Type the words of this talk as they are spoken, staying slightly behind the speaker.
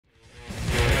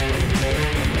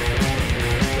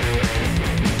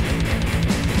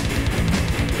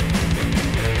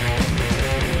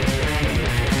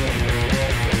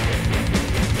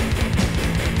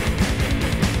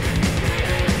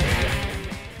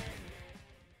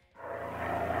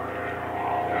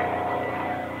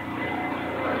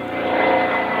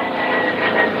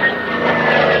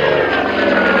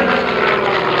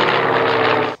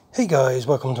guys,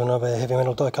 welcome to another heavy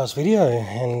metal diecast video,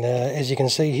 and as you can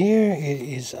see here, it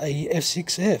is a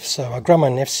F6F, so a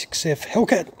Grumman F6F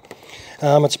Hellcat.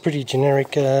 It's a pretty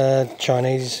generic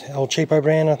Chinese old cheapo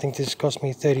brand. I think this cost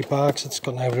me 30 bucks. It's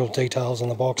got no real details on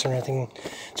the box or anything.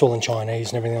 It's all in Chinese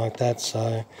and everything like that.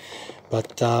 So,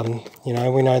 but you know,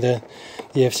 we know the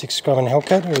F6 Grumman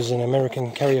Hellcat. It was an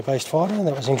American carrier-based fighter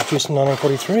that was introduced in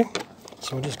 1943.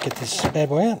 So we'll just get this bad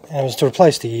boy out. And it was to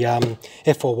replace the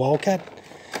F4 Wildcat.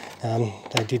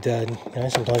 They did, you know,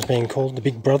 sometimes being called the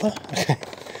big brother.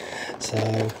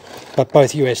 So, but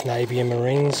both US Navy and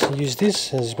Marines used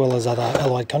this, as well as other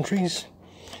allied countries.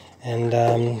 And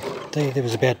there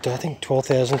was about, I think,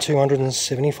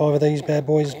 12,275 of these bad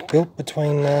boys built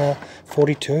between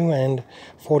 42 and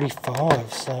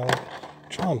 45. So I'll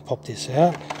try and pop this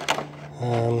out.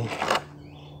 And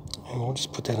we'll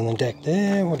just put that on the deck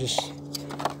there. We'll just...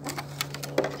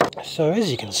 So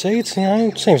as you can see, it's, you know,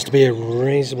 it seems to be a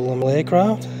reasonable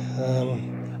aircraft.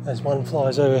 As one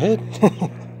flies overhead.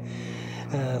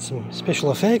 Some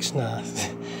special effects. No,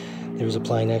 there is a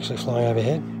plane actually flying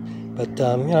overhead. But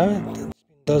you know,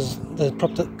 the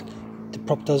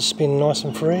prop does spin nice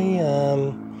and free.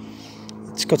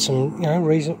 It's got some, you know,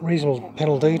 reasonable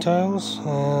panel details,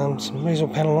 some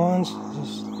reasonable panel lines.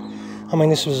 I mean,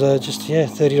 this was just, yeah,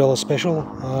 $30 special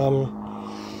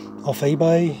off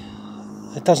eBay.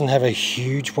 It doesn't have a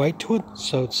huge weight to it,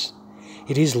 so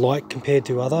it is light compared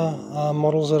to other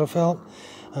models that I've felt.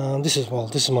 This is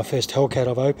my first Hellcat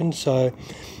I've opened, so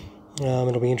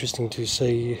it'll be interesting to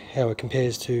see how it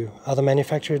compares to other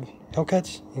manufactured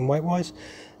Hellcats in weight-wise.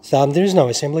 So there is no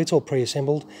assembly; it's all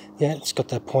pre-assembled. Yeah, it's got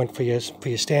that point for your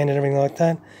stand and everything like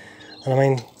that. And I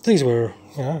mean, these were,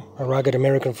 you know, a rugged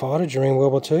American fighter during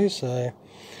World War II, so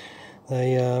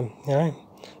they you know,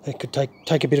 they could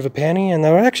take a bit of a pounding, and they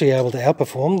were actually able to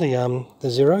outperform the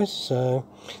Zeros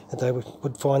that they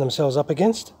would find themselves up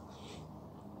against.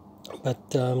 But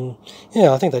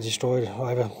yeah, I think they destroyed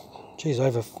over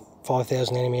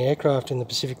 5,000 enemy aircraft in the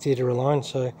Pacific Theatre alone.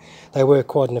 So they were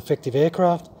quite an effective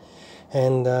aircraft.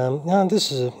 And you know,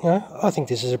 this is I think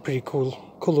this is a pretty cool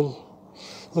little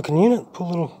looking unit,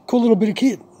 cool little bit of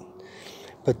kit.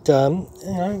 But you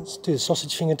know, let's do the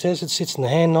sausage finger test. It sits in the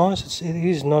hand nice. It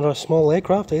is not a small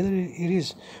aircraft either. It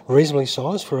is reasonably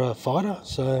sized for a fighter.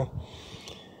 So,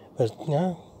 but you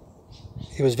know,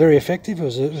 it was very effective. It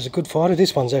was a good fighter.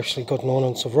 This one's actually got an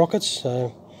ordnance of rockets.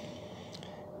 So,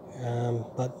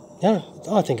 but yeah,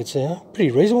 I think it's pretty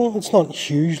reasonable. It's not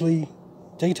hugely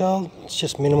detailed. It's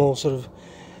just minimal sort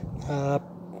of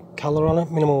colour on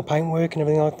it, minimal paintwork and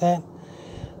everything like that.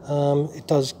 It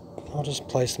does. I'll just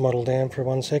place the model down for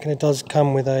 1 second. It does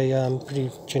come with a pretty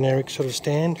generic sort of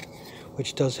stand,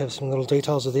 which does have some little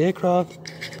details of the aircraft.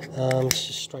 It's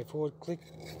just straightforward, click,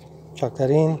 chuck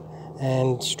that in,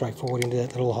 and straightforward into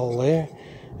that little hole there,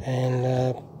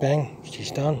 and bang, she's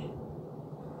done.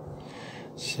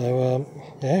 So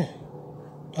yeah,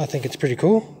 I think it's pretty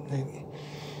cool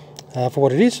for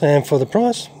what it is and for the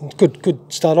price. Good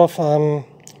start off for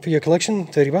your collection,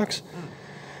 30 bucks.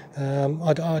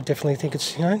 I definitely think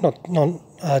it's, you know,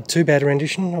 not too bad a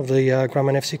rendition of the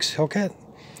Grumman F6 Hellcat.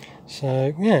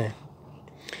 So yeah,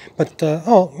 but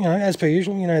oh, you know, as per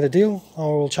usual, you know the deal. I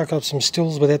will chuck up some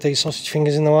stills without these sausage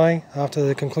fingers in the way after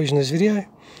the conclusion of this video.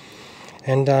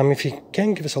 And if you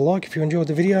can, give us a like if you enjoyed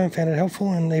the video and found it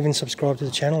helpful, and even subscribe to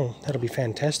the channel. That'll be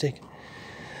fantastic.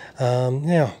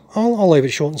 Now I'll leave it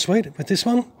short and sweet with this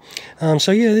one.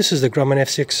 So yeah, this is the Grumman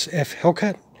F6F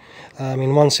Hellcat.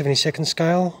 In 1/72nd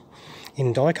scale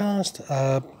in diecast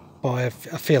by a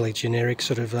fairly generic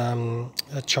sort of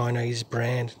a Chinese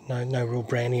brand. No real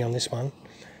branding on this one.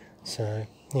 So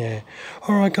yeah,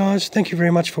 alright guys, thank you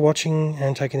very much for watching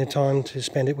and taking the time to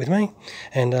spend it with me,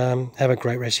 and have a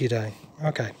great rest of your day.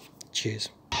 Okay, cheers.